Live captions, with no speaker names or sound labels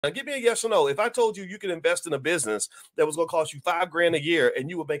Now, give me a yes or no. If I told you you could invest in a business that was going to cost you $5,000 a year and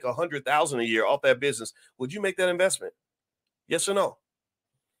you would make $100,000 a year off that business, would you make that investment? Yes or no?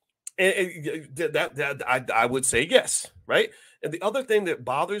 And I would say yes, right? And the other thing that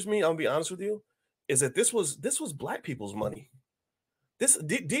bothers me, I'll be honest with you, is that this was Black people's money.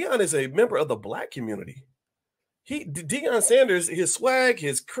 Deion is a member of the Black community. Deion Sanders, his swag,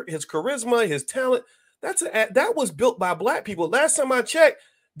 his charisma, his talent, that was built by Black people. Last time I checked,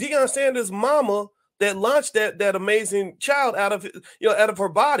 Deion Sanders' mama that launched that amazing child out of her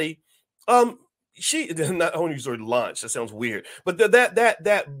body, she not only used the word launch, that sounds weird, but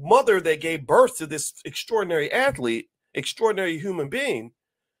that mother that gave birth to this extraordinary athlete, extraordinary human being,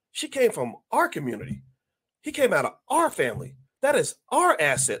 she came from our community. He came out of our family. That is our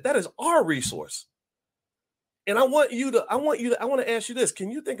asset. That is our resource. And I want to ask you this.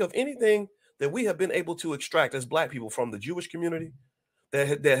 Can you think of anything that we have been able to extract as Black people from the Jewish community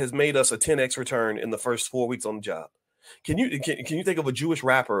that has made us a 10x return in the first 4 weeks on the job? Can you think of a Jewish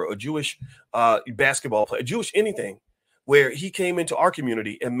rapper, a Jewish basketball player, Jewish anything, where he came into our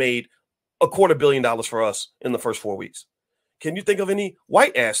community and made $250 million for us in the first 4 weeks? Can you think of any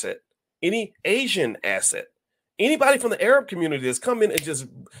white asset, any Asian asset, anybody from the Arab community that's come in and just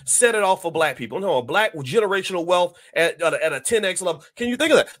set it off for Black people? No, a Black with generational wealth at a 10x level. Can you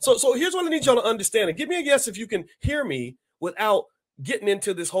think of that? So here's what I need y'all to understand. And give me a yes if you can hear me without getting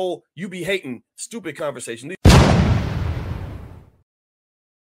into this whole you be hating stupid conversation.